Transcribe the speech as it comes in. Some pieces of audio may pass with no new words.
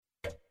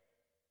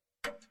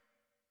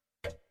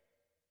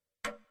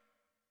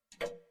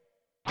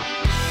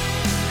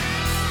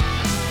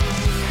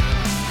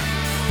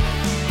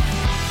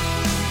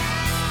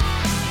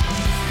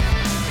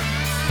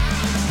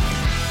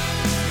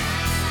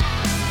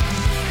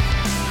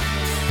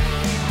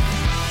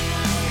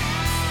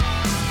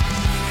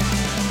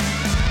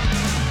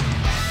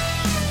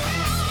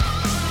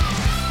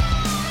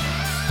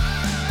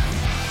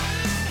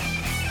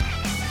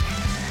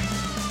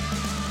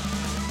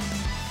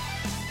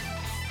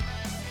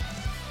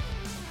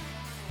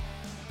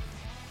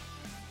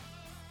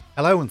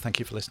Hello, and thank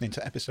you for listening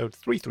to episode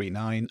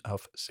 339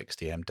 of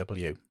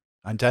 60MW.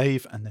 I'm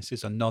Dave, and this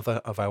is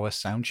another of our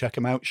Sound Check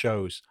 'em Out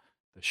shows.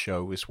 The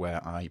shows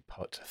where I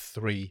put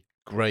 3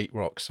 great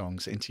rock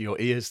songs into your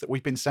ears that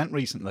we've been sent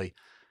recently.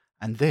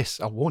 And this,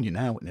 I'll warn you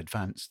now in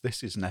advance,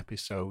 this is an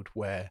episode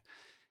where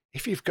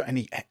if you've got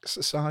any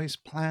exercise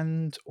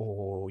planned,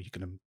 or you're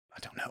going to, I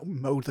don't know,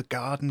 mow the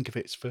garden, give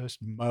it its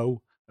first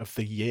mow of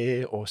the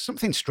year, or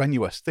something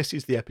strenuous, this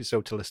is the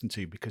episode to listen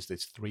to, because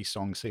there's 3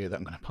 songs here that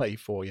I'm going to play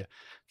for you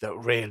that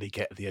really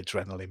get the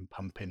adrenaline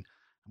pumping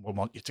and will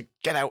want you to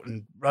get out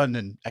and run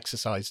and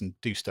exercise and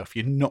do stuff.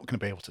 You're not going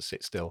to be able to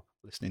sit still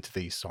listening to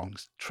these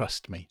songs,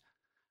 trust me.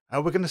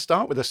 We're going to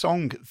start with a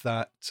song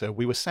that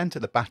we were sent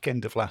at the back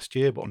end of last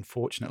year, but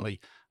unfortunately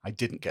I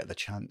didn't get the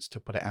chance to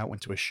put it out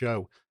into a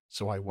show,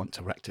 so I want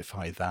to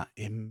rectify that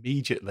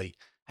immediately.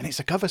 And it's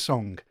a cover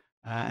song.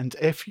 And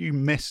if you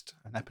missed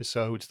an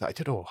episode that I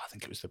did, I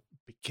think it was the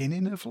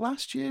beginning of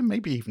last year,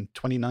 maybe even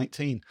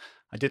 2019,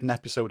 I did an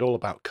episode all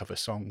about cover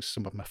songs,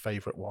 some of my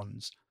favourite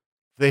ones.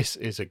 This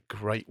is a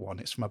great one.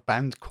 It's from a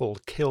band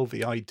called Kill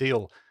the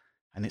Ideal,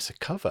 and it's a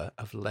cover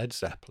of Led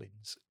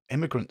Zeppelin's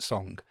Immigrant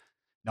Song.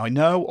 Now, I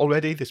know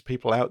already there's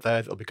people out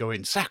there that'll be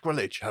going,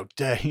 sacrilege, how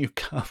dare you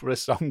cover a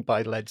song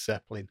by Led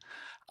Zeppelin?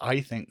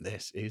 I think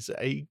this is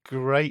a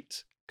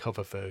great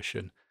cover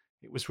version.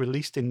 It was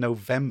released in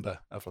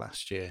November of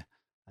last year,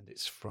 and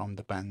it's from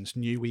the band's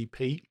new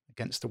EP,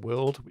 Against the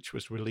World, which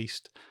was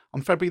released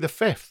on February the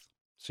 5th.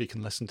 So you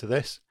can listen to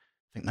this.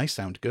 I think they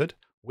sound good,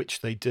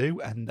 which they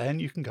do, and then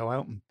you can go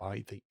out and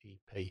buy the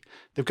EP.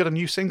 They've got a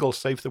new single,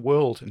 Save the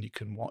World, and you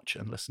can watch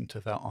and listen to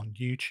that on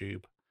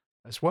YouTube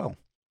as well.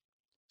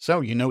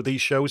 So you know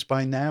these shows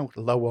by now,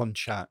 Low on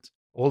Chat,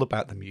 all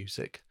about the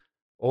music,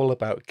 all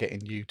about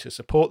getting you to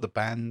support the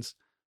bands,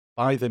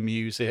 buy the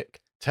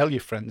music, tell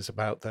your friends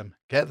about them,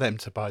 get them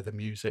to buy the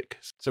music.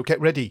 So get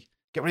ready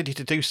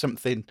to do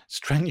something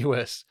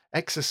strenuous,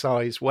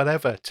 exercise,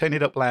 whatever, turn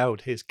it up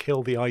loud. Here's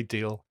Kill the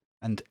Ideal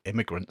and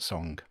Immigrant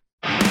Song.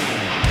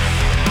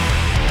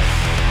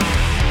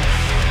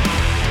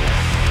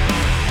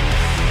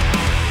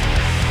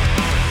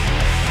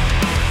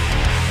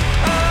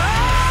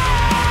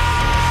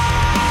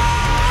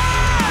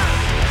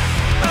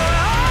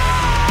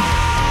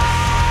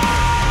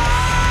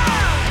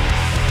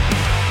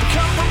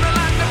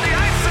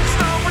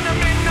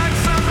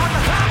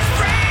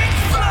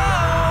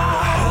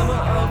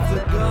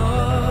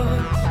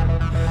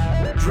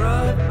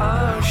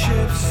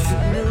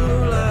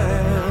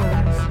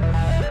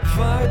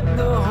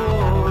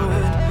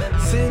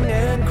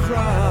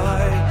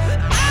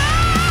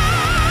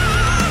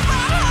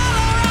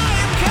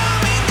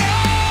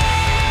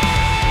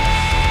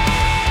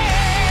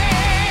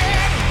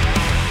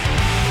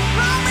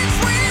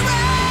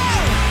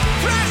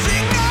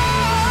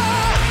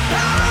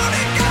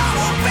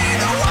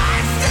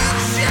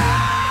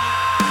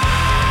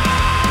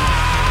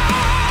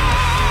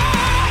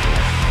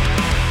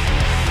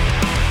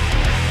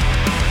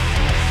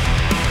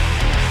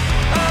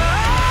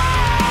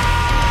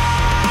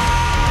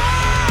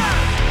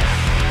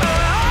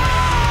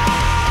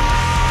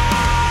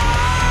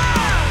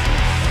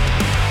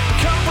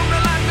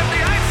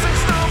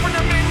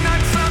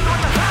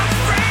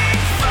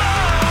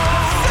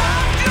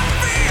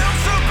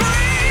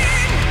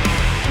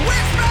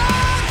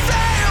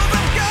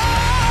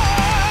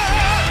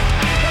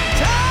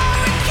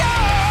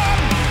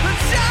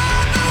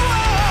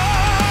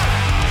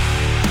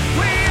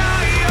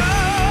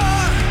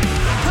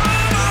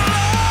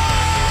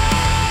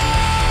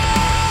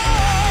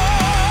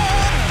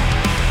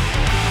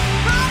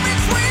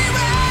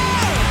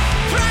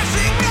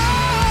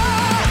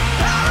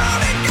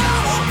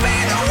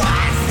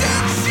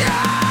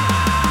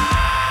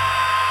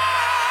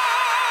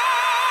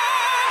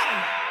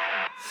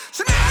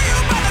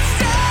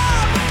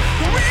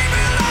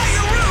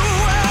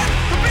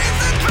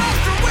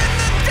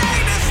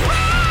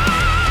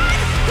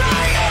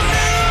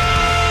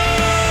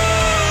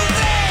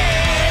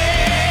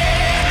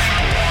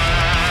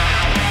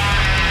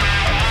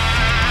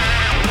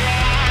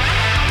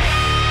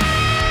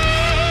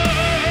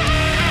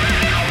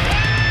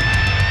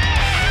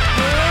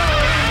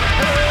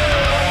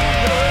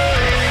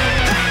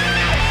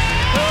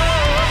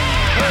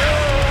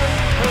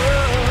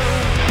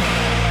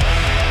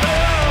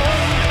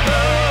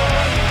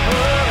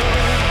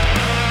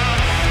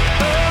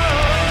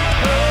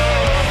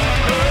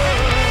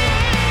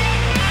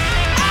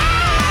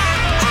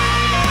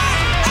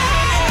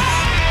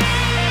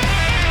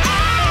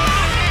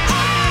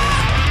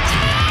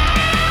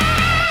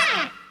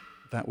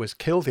 Was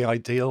Kill the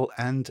Ideal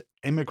and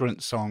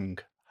Immigrant Song.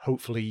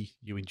 Hopefully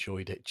you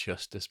enjoyed it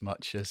just as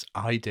much as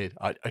I did.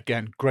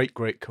 Again, great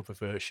cover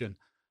version.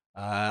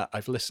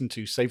 I've listened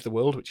to Save the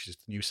World, which is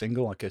the new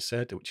single, like I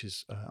said, which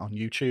is on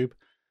YouTube.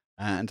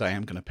 And I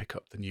am going to pick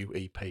up the new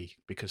EP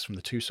because from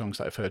the 2 songs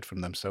that I've heard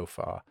from them so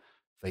far,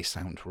 they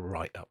sound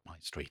right up my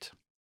street.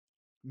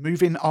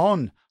 Moving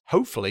on.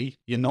 Hopefully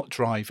you're not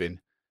driving,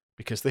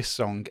 because this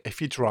song,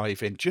 if you're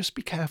driving, just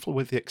be careful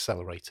with the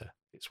accelerator.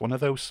 It's one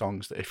of those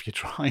songs that if you're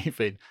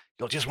driving,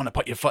 you'll just want to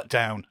put your foot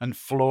down and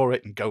floor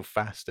it and go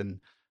fast and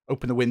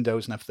open the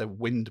windows and have the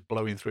wind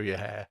blowing through your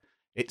hair.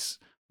 It's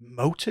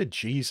Motor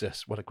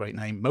Jesus. What a great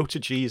name. Motor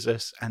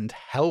Jesus and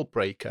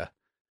Hellbreaker.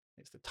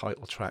 It's the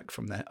title track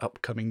from their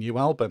upcoming new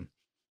album,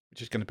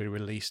 which is going to be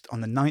released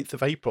on the 9th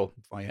of April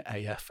via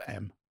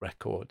AFM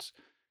Records.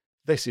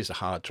 This is a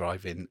hard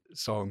driving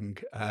song.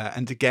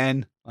 And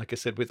again, like I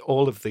said, with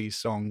all of these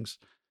songs,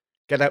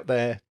 get out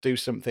there, do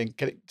something,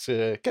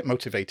 get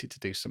motivated to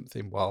do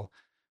something while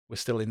we're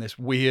still in this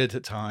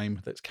weird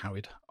time that's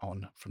carried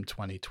on from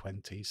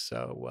 2020.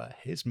 So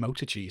here's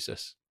Motor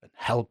Jesus and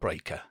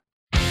Hellbreaker.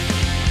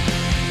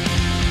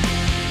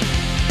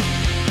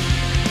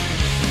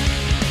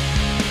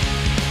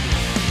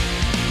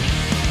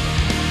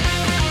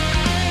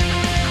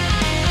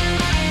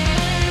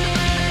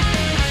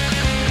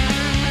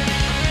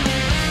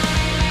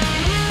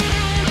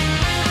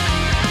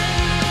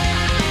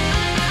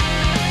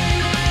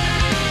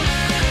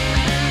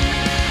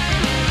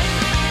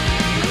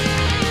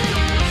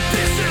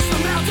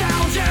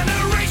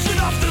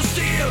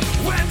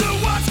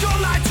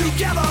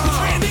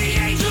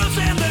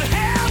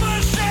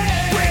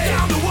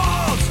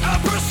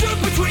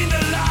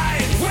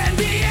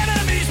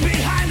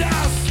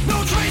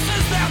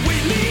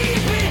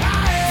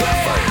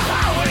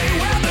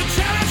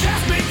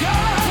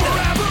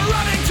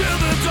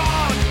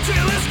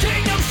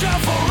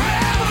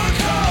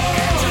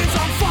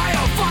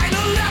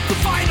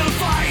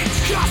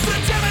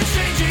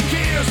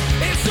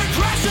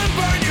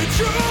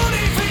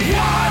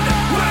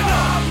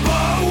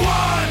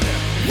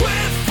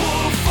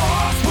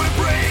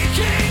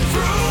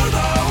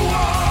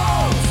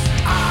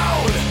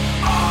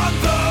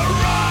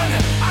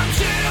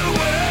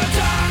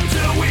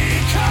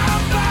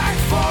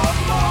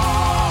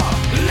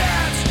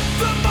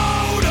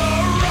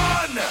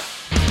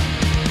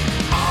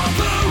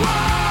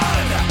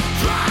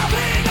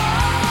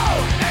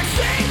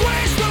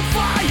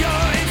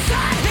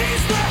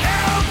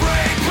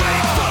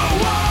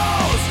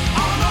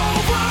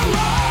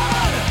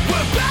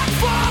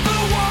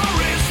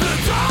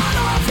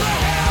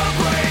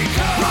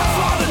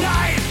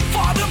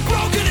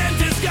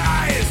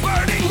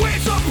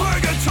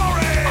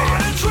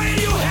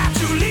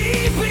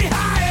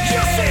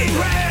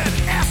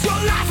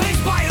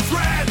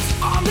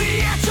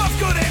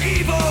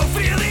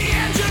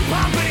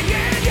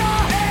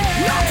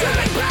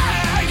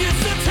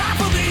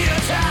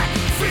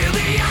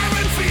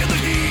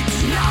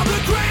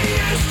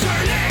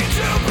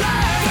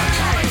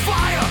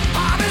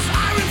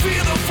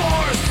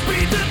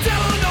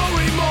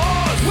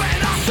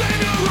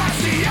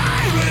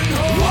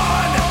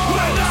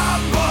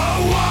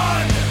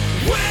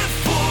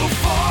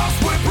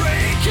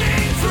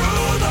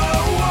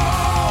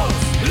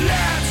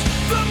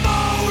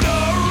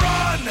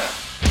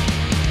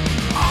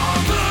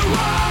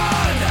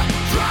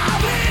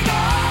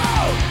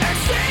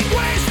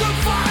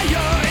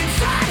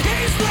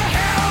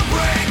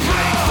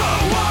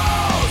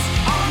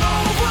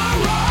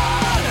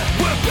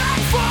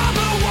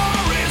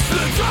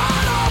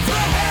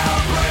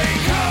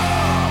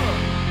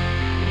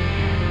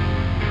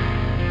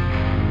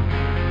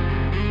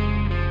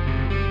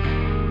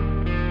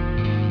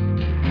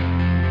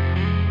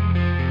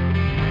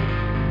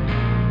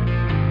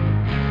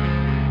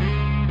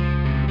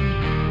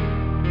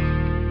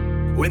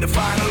 When the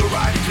final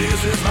ride clears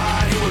his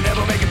mind, he will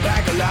never make it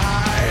back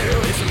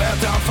alive. It's a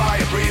meltdown,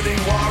 fire breathing,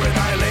 war,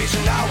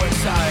 annihilation now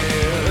inside.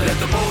 Let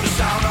the motor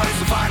sound, now it's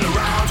the final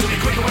round. To be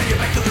quicker when you're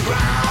back to the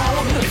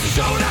ground. It's a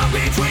showdown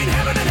between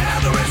heaven and hell,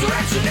 the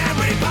resurrection and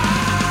rebound.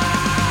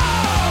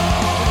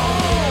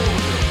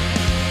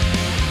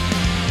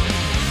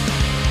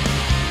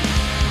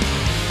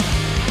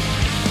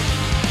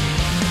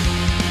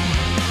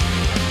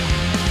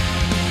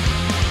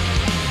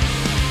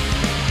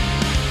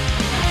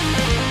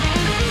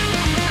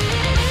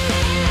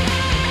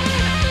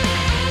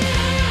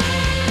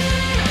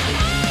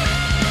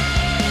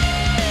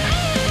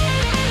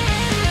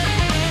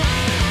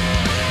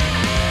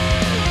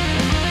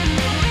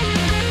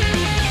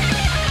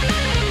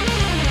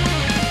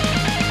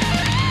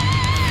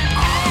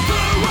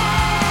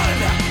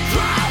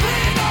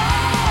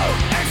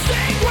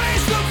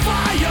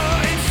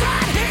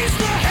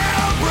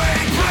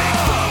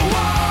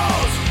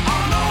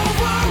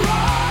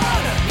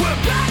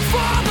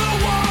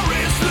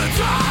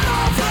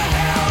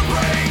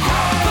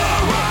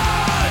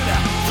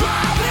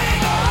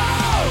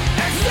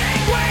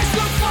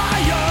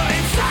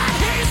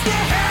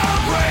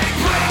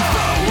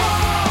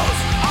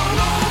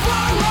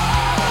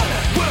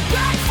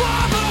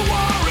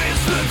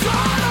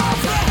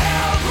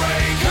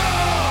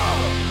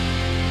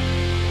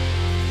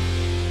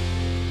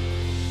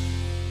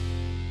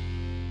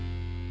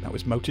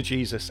 Motor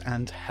Jesus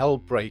and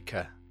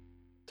Hellbreaker.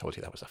 Told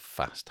you that was a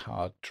fast,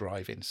 hard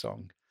driving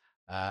song.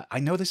 I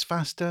know there's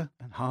faster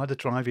and harder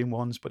driving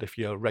ones, but if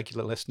you're a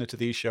regular listener to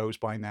these shows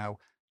by now,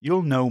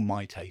 you'll know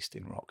my taste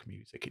in rock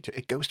music.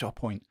 It goes to a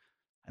point,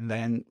 and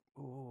then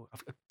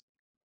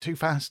too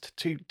fast,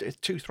 too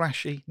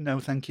thrashy, no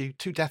thank you.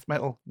 Too death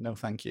metal, no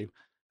thank you.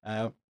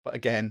 But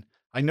again,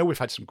 I know we've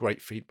had some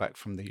great feedback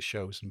from these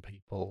shows and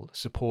people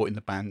supporting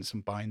the bands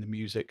and buying the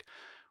music,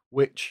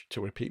 which,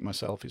 to repeat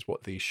myself, is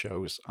what these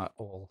shows are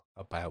all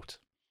about.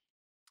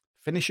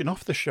 Finishing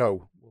off the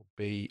show will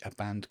be a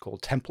band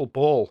called Temple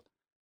Ball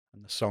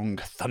and the song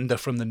Thunder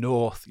from the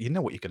North. You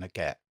know what you're going to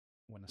get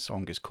when a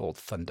song is called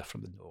Thunder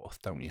from the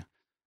North, don't you?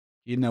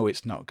 You know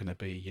it's not going to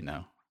be,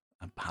 a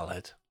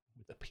ballad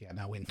with a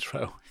piano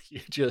intro.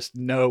 You just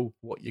know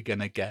what you're going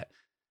to get.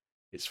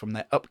 It's from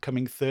their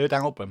upcoming third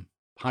album,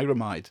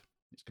 Pyramide.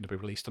 It's going to be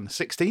released on the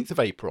 16th of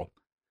April,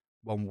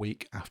 1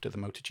 week after the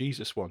Motor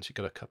Jesus one. So you've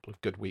got a couple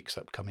of good weeks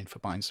upcoming for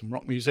buying some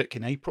rock music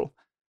in April.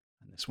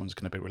 And this one's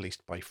going to be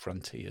released by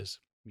Frontiers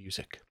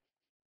Music.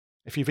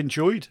 If you've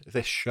enjoyed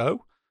this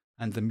show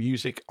and the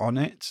music on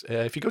it,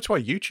 if you go to our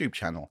YouTube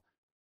channel,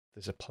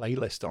 there's a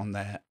playlist on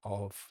there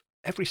of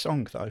every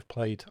song that I've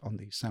played on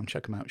these Sound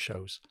Check 'Em Out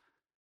shows.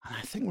 And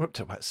I think we're up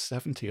to about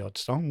 70 odd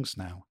songs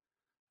now.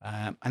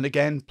 And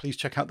again, please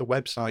check out the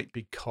website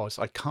because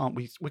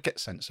we get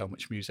sent so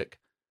much music.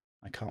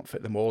 I can't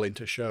fit them all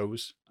into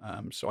shows.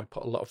 So I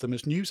put a lot of them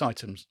as news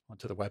items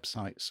onto the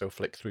website. So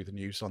flick through the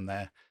news on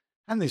there.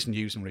 And there's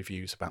news and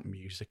reviews about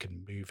music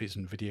and movies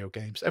and video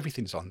games.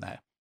 Everything's on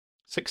there.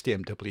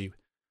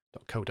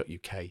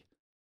 60mw.co.uk.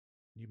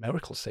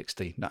 Numerical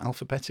 60, not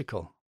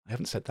alphabetical. I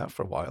haven't said that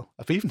for a while.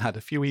 I've even had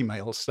a few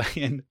emails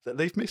saying that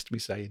they've missed me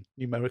saying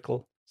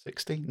numerical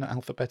 60, not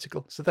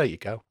alphabetical. So there you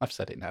go. I've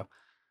said it now.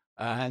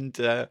 And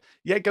go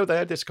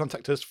there. There's a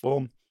contact us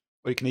form,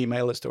 or you can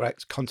email us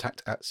direct,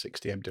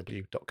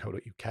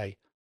 contact@60mw.co.uk.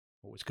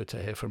 Always good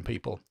to hear from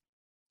people.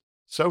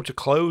 So to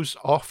close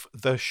off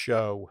the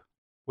show,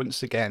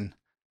 once again,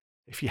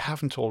 if you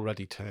haven't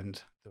already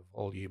turned the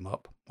volume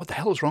up, what the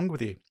hell's wrong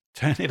with you?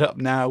 Turn it up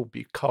now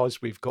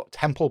because we've got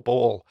Temple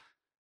Ball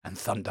and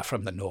Thunder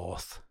from the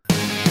North.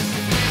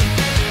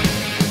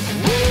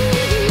 Woo!